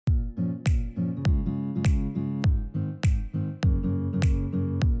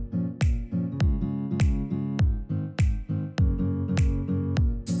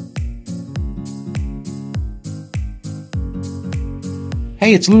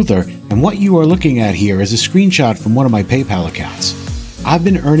Hey, it's Luther, and what you are looking at here is a screenshot from one of my PayPal accounts. I've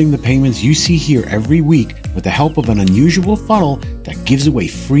been earning the payments you see here every week with the help of an unusual funnel that gives away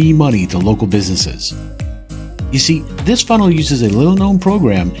free money to local businesses. You see, this funnel uses a little-known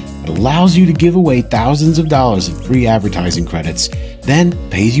program that allows you to give away thousands of dollars in free advertising credits, then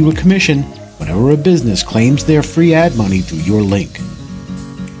pays you a commission whenever a business claims their free ad money through your link.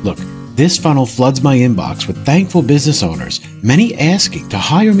 Look, this funnel floods my inbox with thankful business owners, many asking to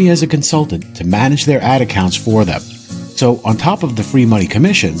hire me as a consultant to manage their ad accounts for them. So on top of the free money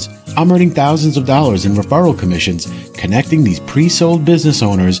commissions, I'm earning thousands of dollars in referral commissions, connecting these pre-sold business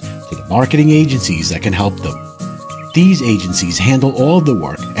owners to the marketing agencies that can help them. These agencies handle all of the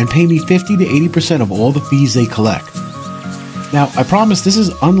work and pay me 50 to 80% of all the fees they collect. Now, I promise this is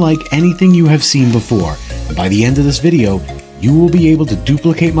unlike anything you have seen before, and by the end of this video, you will be able to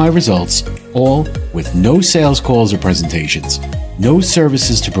duplicate my results, all with no sales calls or presentations, no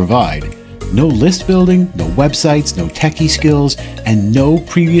services to provide, no list building, no websites, no techie skills, and no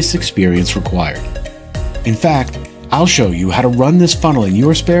previous experience required. In fact, I'll show you how to run this funnel in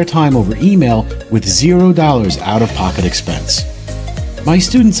your spare time over email with $0 out-of-pocket expense. My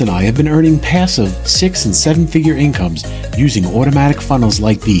students and I have been earning passive 6- and 7-figure incomes using automatic funnels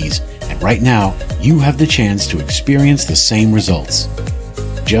like these, and right now, you have the chance to experience the same results.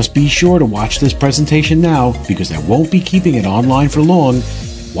 Just be sure to watch this presentation now because I won't be keeping it online for long.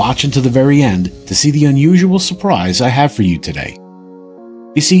 Watch until the very end to see the unusual surprise I have for you today.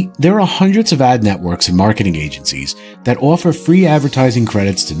 You see, there are hundreds of ad networks and marketing agencies that offer free advertising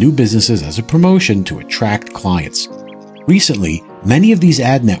credits to new businesses as a promotion to attract clients. Recently, many of these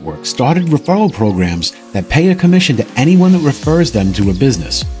ad networks started referral programs that pay a commission to anyone that refers them to a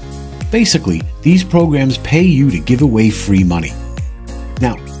business. Basically, these programs pay you to give away free money.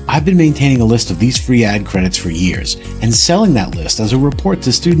 Now, I've been maintaining a list of these free ad credits for years and selling that list as a report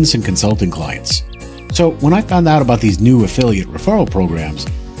to students and consulting clients. So when I found out about these new affiliate referral programs,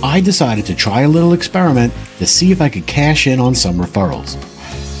 I decided to try a little experiment to see if I could cash in on some referrals.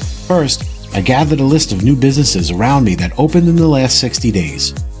 First, I gathered a list of new businesses around me that opened in the last 60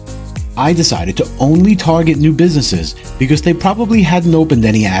 days. I decided to only target new businesses because they probably hadn't opened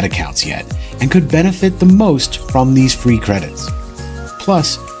any ad accounts yet and could benefit the most from these free credits.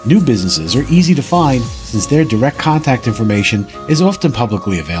 Plus, new businesses are easy to find since their direct contact information is often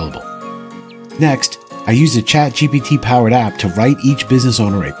publicly available. Next, I used a ChatGPT-powered app to write each business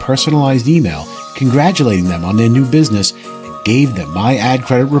owner a personalized email congratulating them on their new business and gave them my ad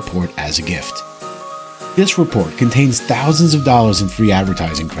credit report as a gift. This report contains thousands of dollars in free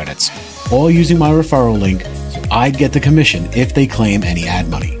advertising credits, all using my referral link, so I'd get the commission if they claim any ad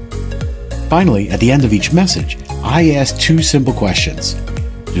money. Finally, at the end of each message, I asked 2 simple questions.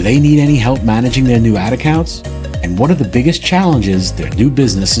 Do they need any help managing their new ad accounts? And what are the biggest challenges their new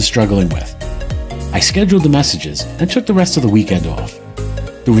business is struggling with? I scheduled the messages and took the rest of the weekend off.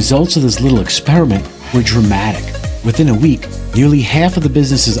 The results of this little experiment were dramatic. Within a week, nearly half of the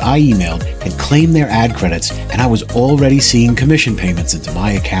businesses I emailed had claimed their ad credits, and I was already seeing commission payments into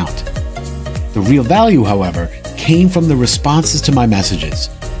my account. The real value, however, came from the responses to my messages.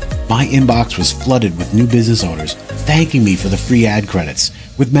 My inbox was flooded with new business owners thanking me for the free ad credits,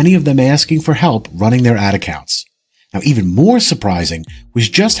 with many of them asking for help running their ad accounts. Now, even more surprising was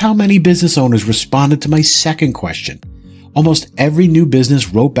just how many business owners responded to my second question. Almost every new business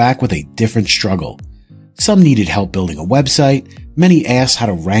wrote back with a different struggle. Some needed help building a website, many asked how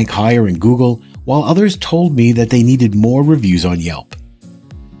to rank higher in Google, while others told me that they needed more reviews on Yelp.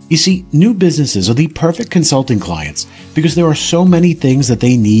 You see, new businesses are the perfect consulting clients because there are so many things that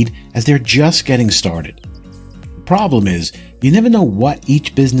they need as they're just getting started. The problem is, you never know what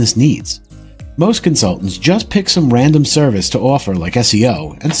each business needs. Most consultants just pick some random service to offer like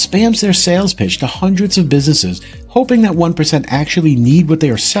SEO and spams their sales pitch to hundreds of businesses, hoping that 1% actually need what they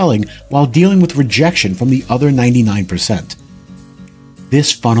are selling while dealing with rejection from the other 99%.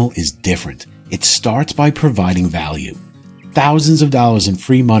 This funnel is different. It starts by providing value. Thousands of dollars in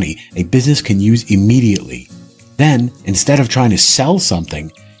free money a business can use immediately. Then, instead of trying to sell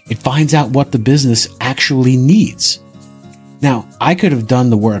something, it finds out what the business actually needs. Now, I could have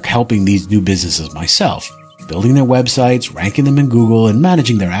done the work helping these new businesses myself, building their websites, ranking them in Google, and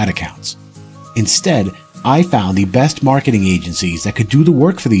managing their ad accounts. Instead, I found the best marketing agencies that could do the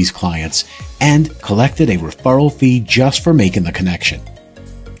work for these clients and collected a referral fee just for making the connection.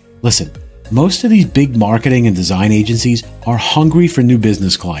 Listen, most of these big marketing and design agencies are hungry for new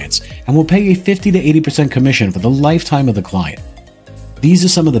business clients and will pay a 50 to 80% commission for the lifetime of the client. These are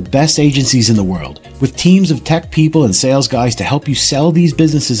some of the best agencies in the world, with teams of tech people and sales guys to help you sell these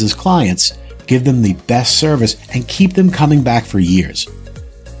businesses as clients, give them the best service, and keep them coming back for years.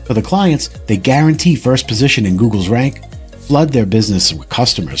 For the clients, they guarantee first position in Google's rank, flood their business with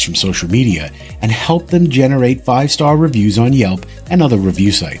customers from social media, and help them generate 5-star reviews on Yelp and other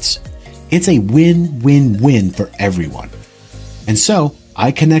review sites. It's a win-win-win for everyone. And so,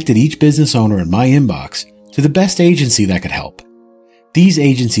 I connected each business owner in my inbox to the best agency that could help. These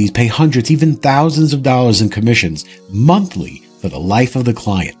agencies pay hundreds, even thousands of dollars in commissions monthly for the life of the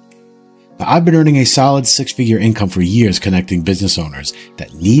client. Now, I've been earning a solid 6-figure income for years connecting business owners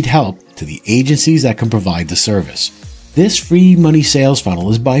that need help to the agencies that can provide the service. This free money sales funnel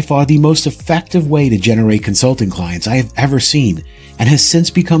is by far the most effective way to generate consulting clients I have ever seen, and has since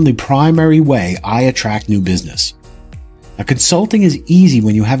become the primary way I attract new business. Now, consulting is easy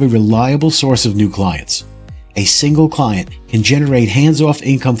when you have a reliable source of new clients. A single client can generate hands-off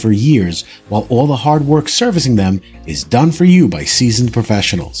income for years, while all the hard work servicing them is done for you by seasoned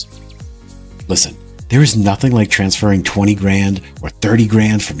professionals. Listen, there is nothing like transferring 20 grand or 30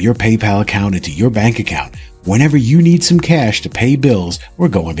 grand from your PayPal account into your bank account whenever you need some cash to pay bills or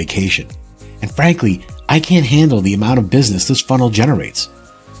go on vacation. And frankly, I can't handle the amount of business this funnel generates.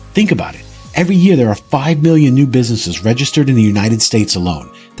 Think about it. Every year there are 5 million new businesses registered in the United States alone.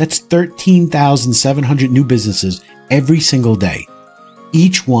 That's 13,700 new businesses every single day.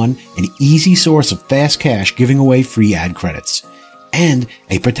 Each one an easy source of fast cash giving away free ad credits, and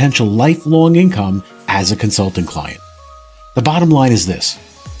a potential lifelong income as a consulting client. The bottom line is this: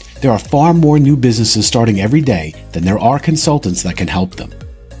 there are far more new businesses starting every day than there are consultants that can help them.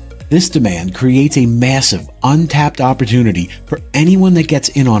 This demand creates a massive, untapped opportunity for anyone that gets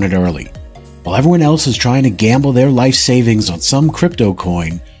in on it early. While everyone else is trying to gamble their life savings on some crypto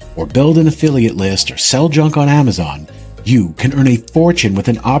coin, or build an affiliate list, or sell junk on Amazon, you can earn a fortune with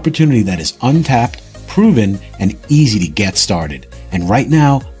an opportunity that is untapped, proven, and easy to get started. And right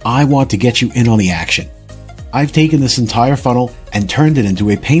now, I want to get you in on the action. I've taken this entire funnel and turned it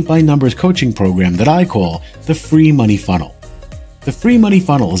into a paint-by-numbers coaching program that I call the Free Money Funnel. The Free Money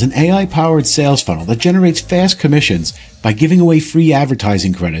Funnel is an AI-powered sales funnel that generates fast commissions by giving away free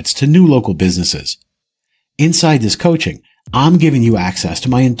advertising credits to new local businesses. Inside this coaching, I'm giving you access to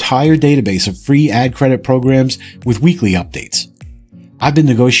my entire database of free ad credit programs with weekly updates. I've been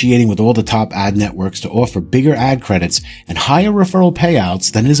negotiating with all the top ad networks to offer bigger ad credits and higher referral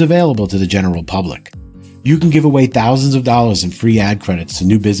payouts than is available to the general public. You can give away thousands of dollars in free ad credits to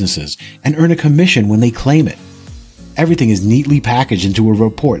new businesses and earn a commission when they claim it. Everything is neatly packaged into a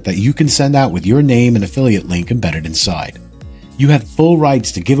report that you can send out with your name and affiliate link embedded inside. You have full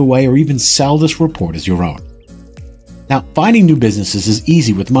rights to give away or even sell this report as your own. Now, finding new businesses is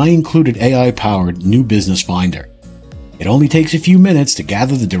easy with my included AI-powered New Business Finder. It only takes a few minutes to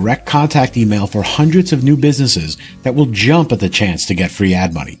gather the direct contact email for hundreds of new businesses that will jump at the chance to get free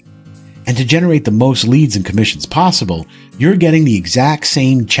ad money. And to generate the most leads and commissions possible, you're getting the exact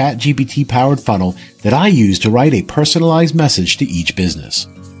same ChatGPT-powered funnel that I use to write a personalized message to each business.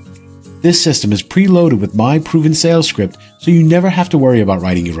 This system is preloaded with my proven sales script, so you never have to worry about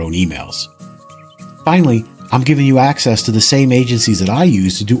writing your own emails. Finally, I'm giving you access to the same agencies that I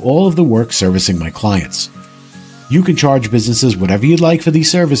use to do all of the work servicing my clients. You can charge businesses whatever you'd like for these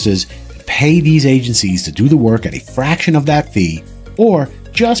services and pay these agencies to do the work at a fraction of that fee, or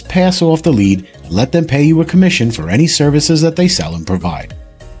just pass off the lead and let them pay you a commission for any services that they sell and provide.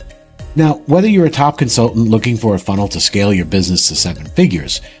 Now, whether you're a top consultant looking for a funnel to scale your business to 7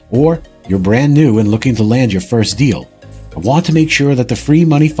 figures, or you're brand new and looking to land your first deal, I want to make sure that the Free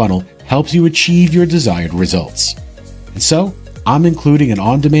Money Funnel helps you achieve your desired results. And so, I'm including an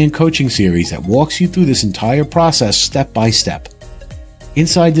on-demand coaching series that walks you through this entire process step by step.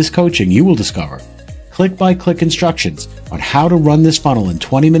 Inside this coaching, you will discover click-by-click instructions on how to run this funnel in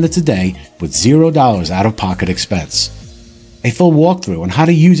 20 minutes a day with $0 out-of-pocket expense. A full walkthrough on how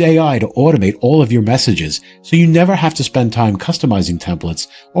to use AI to automate all of your messages so you never have to spend time customizing templates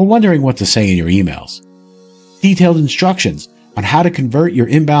or wondering what to say in your emails. Detailed instructions on how to convert your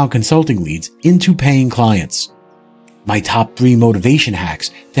inbound consulting leads into paying clients. My top 3 motivation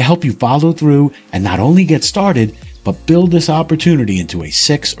hacks to help you follow through and not only get started, but build this opportunity into a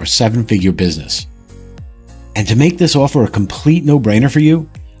 6- or 7-figure business. And to make this offer a complete no-brainer for you,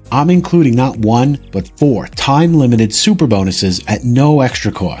 I'm including not 1, but 4 time-limited super bonuses at no extra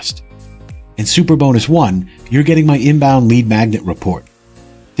cost. In Super Bonus 1, you're getting my Inbound Lead Magnet Report.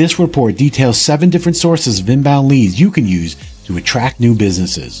 This report details 7 different sources of inbound leads you can use to attract new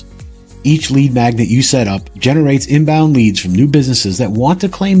businesses. Each lead magnet you set up generates inbound leads from new businesses that want to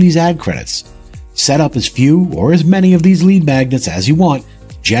claim these ad credits. Set up as few or as many of these lead magnets as you want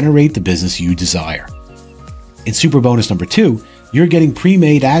to generate the business you desire. In Super Bonus number 2, you're getting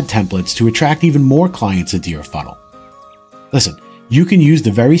pre-made ad templates to attract even more clients into your funnel. Listen, You can use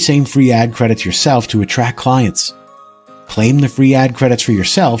the very same free ad credits yourself to attract clients. Claim the free ad credits for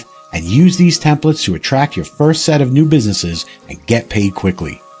yourself and use these templates to attract your first set of new businesses and get paid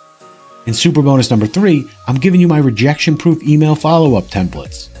quickly. In super bonus number 3, I'm giving you my rejection-proof email follow-up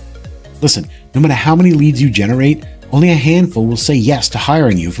templates. Listen, no matter how many leads you generate, only a handful will say yes to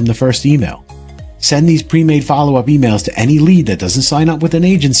hiring you from the first email. Send these pre-made follow-up emails to any lead that doesn't sign up with an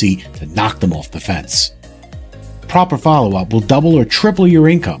agency to knock them off the fence. Proper follow-up will double or triple your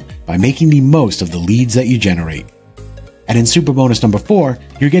income by making the most of the leads that you generate. And in super bonus number 4,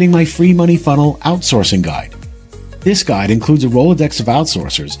 you're getting my free money funnel outsourcing guide. This guide includes a Rolodex of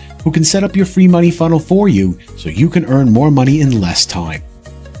outsourcers who can set up your free money funnel for you so you can earn more money in less time.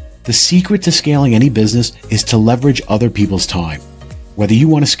 The secret to scaling any business is to leverage other people's time. Whether you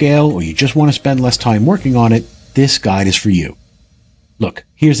want to scale or you just want to spend less time working on it, this guide is for you. Look,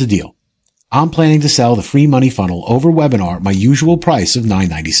 here's the deal. I'm planning to sell the free money funnel over webinar at my usual price of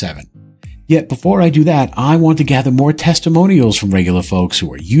 $9.97. Yet before I do that, I want to gather more testimonials from regular folks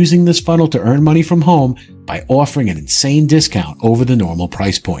who are using this funnel to earn money from home by offering an insane discount over the normal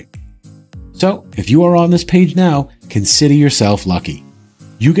price point. So if you are on this page now, consider yourself lucky.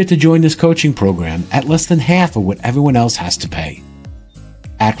 You get to join this coaching program at less than half of what everyone else has to pay.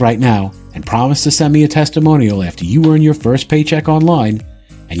 Act right now and promise to send me a testimonial after you earn your first paycheck online,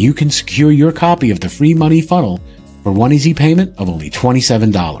 and you can secure your copy of the free money funnel for one easy payment of only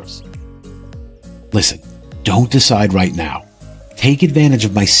 $27. Listen, don't decide right now. Take advantage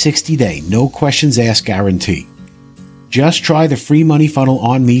of my 60-day, no questions asked guarantee. Just try the free money funnel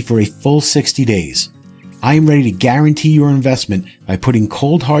on me for a full 60 days. I am ready to guarantee your investment by putting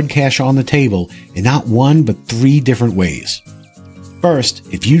cold hard cash on the table in not one but 3 different ways.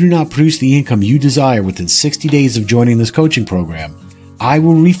 First, if you do not produce the income you desire within 60 days of joining this coaching program, I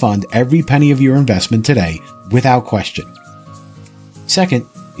will refund every penny of your investment today without question. Second,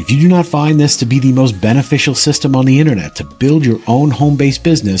 if you do not find this to be the most beneficial system on the internet to build your own home-based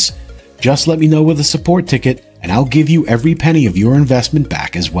business, just let me know with a support ticket and I'll give you every penny of your investment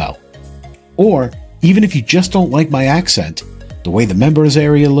back as well. Or, even if you just don't like my accent, the way the members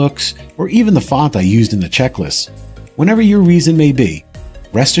area looks, or even the font I used in the checklist, whatever your reason may be,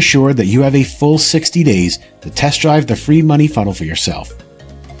 rest assured that you have a full 60 days to test drive the free money funnel for yourself.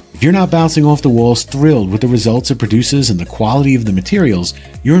 If you're not bouncing off the walls thrilled with the results it produces and the quality of the materials,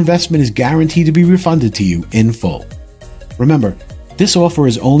 your investment is guaranteed to be refunded to you in full. Remember, this offer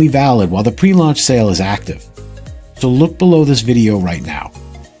is only valid while the pre-launch sale is active. So look below this video right now.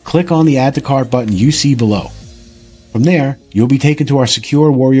 Click on the Add to Cart button you see below. From there, you'll be taken to our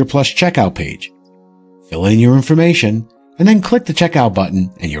secure Warrior Plus checkout page. Fill in your information, and then click the checkout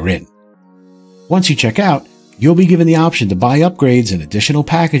button and you're in. Once you check out, you'll be given the option to buy upgrades and additional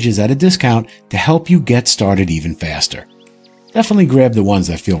packages at a discount to help you get started even faster. Definitely grab the ones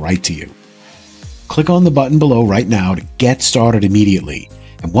that feel right to you. Click on the button below right now to get started immediately.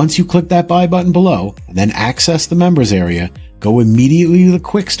 And once you click that buy button below and then access the members area, go immediately to the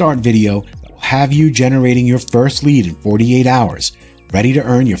quick start video that will have you generating your first lead in 48 hours, ready to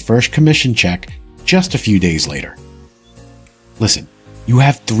earn your first commission check just a few days later. Listen, you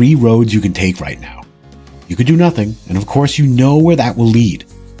have 3 roads you can take right now. You could do nothing, and of course you know where that will lead,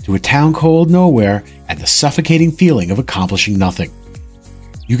 to a town called nowhere and the suffocating feeling of accomplishing nothing.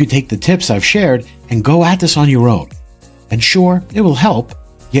 You could take the tips I've shared and go at this on your own. And sure, it will help,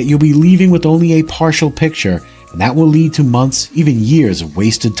 yet you'll be leaving with only a partial picture, and that will lead to months, even years of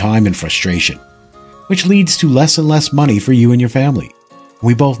wasted time and frustration, which leads to less and less money for you and your family.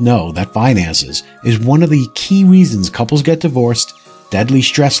 We both know that finances is one of the key reasons couples get divorced, deadly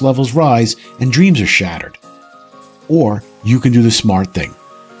stress levels rise, and dreams are shattered. Or you can do the smart thing.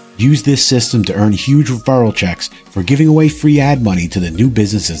 Use this system to earn huge referral checks for giving away free ad money to the new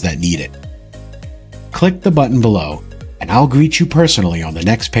businesses that need it. Click the button below, and I'll greet you personally on the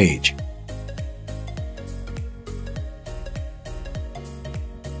next page.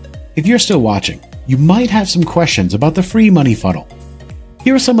 If you're still watching, you might have some questions about the free money funnel.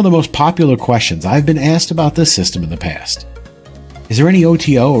 Here are some of the most popular questions I've been asked about this system in the past. Is there any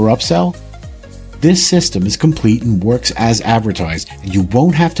OTO or upsell? This system is complete and works as advertised, and you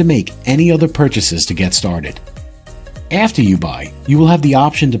won't have to make any other purchases to get started. After you buy, you will have the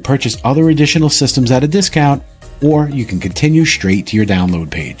option to purchase other additional systems at a discount, or you can continue straight to your download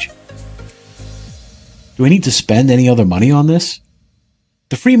page. Do I need to spend any other money on this?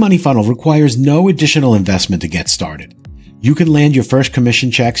 The free money funnel requires no additional investment to get started. You can land your first commission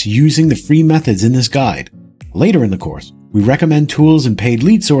checks using the free methods in this guide. Later in the course, we recommend tools and paid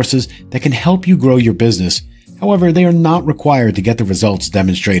lead sources that can help you grow your business. However, they are not required to get the results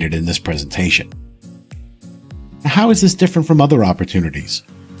demonstrated in this presentation. Now, how is this different from other opportunities?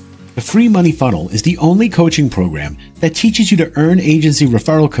 The Free Money Funnel is the only coaching program that teaches you to earn agency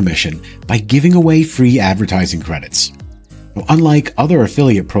referral commission by giving away free advertising credits. Now, unlike other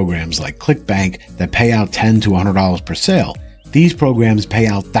affiliate programs like ClickBank that pay out $10 to $100 per sale, these programs pay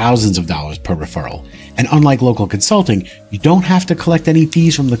out thousands of dollars per referral. And unlike local consulting, you don't have to collect any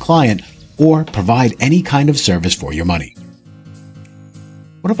fees from the client or provide any kind of service for your money.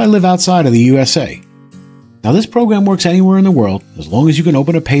 What if I live outside of the USA? Now, this program works anywhere in the world as long as you can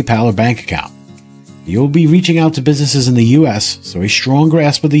open a PayPal or bank account. You'll be reaching out to businesses in the US, so a strong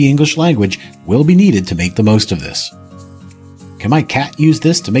grasp of the English language will be needed to make the most of this. Can my cat use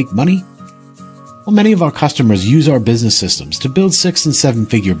this to make money? Well, many of our customers use our business systems to build 6- and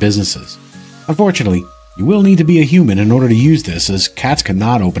 7-figure businesses. Unfortunately, you will need to be a human in order to use this, as cats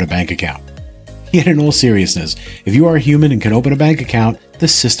cannot open a bank account. Yet in all seriousness, if you are a human and can open a bank account,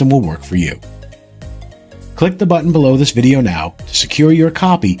 this system will work for you. Click the button below this video now to secure your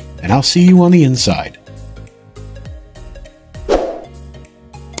copy, and I'll see you on the inside.